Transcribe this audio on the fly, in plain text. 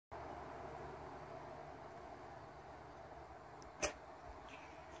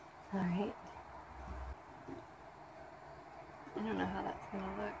Alright. I don't know how that's gonna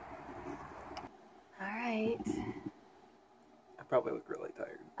look. Alright. I probably look really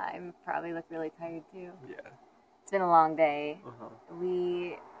tired. I probably look really tired too. Yeah. It's been a long day. Uh-huh.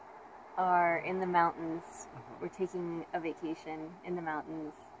 We are in the mountains. Uh-huh. We're taking a vacation in the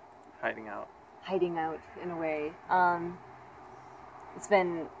mountains. Hiding out. Hiding out, in a way. It's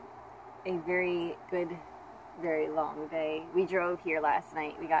been a very good, very long day. We drove here last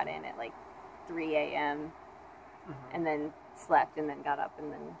night. We got in at like 3 a.m. And then slept and then got up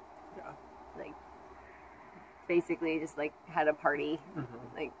and then like basically just like had a party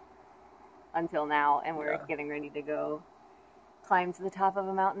like until now, and we're getting ready to go climb to the top of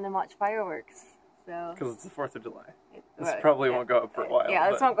a mountain and watch fireworks. So because it's the 4th of July. This probably won't go up for a while. Yeah,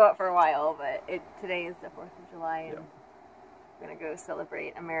 this won't go up for a while, but today is the 4th of July, and we're gonna go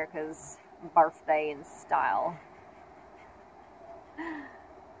celebrate America's birthday in style.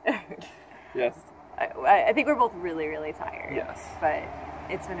 Yes. I think we're both really, really tired. Yes. But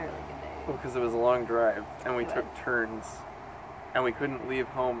it's been a really good day. Well, because it was a long drive, and we took turns, and we couldn't leave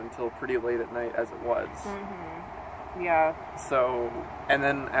home until pretty late at night as it was. Yeah. So, and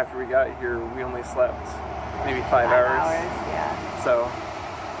then after we got here, we only slept maybe 5 5 hours. Yeah. So,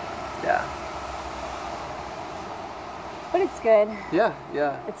 yeah. But it's good. Yeah,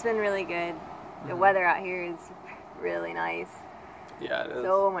 yeah. It's been really good. The weather out here is really nice. Yeah, it is.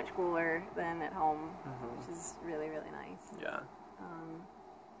 So much cooler than at home, which is really, really nice. Yeah.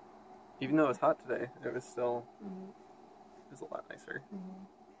 Even though it was hot today, it was still it was a lot nicer.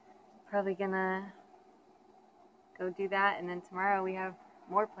 Probably gonna go do that, and then tomorrow we have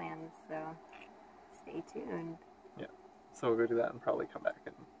more plans, so stay tuned. Yeah. So we'll go do that and probably come back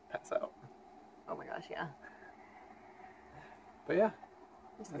and pass out. Oh my gosh, yeah. But yeah,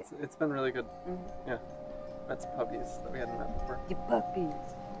 it's been really good. Yeah. That's Puppies that we hadn't met before. Your puppies.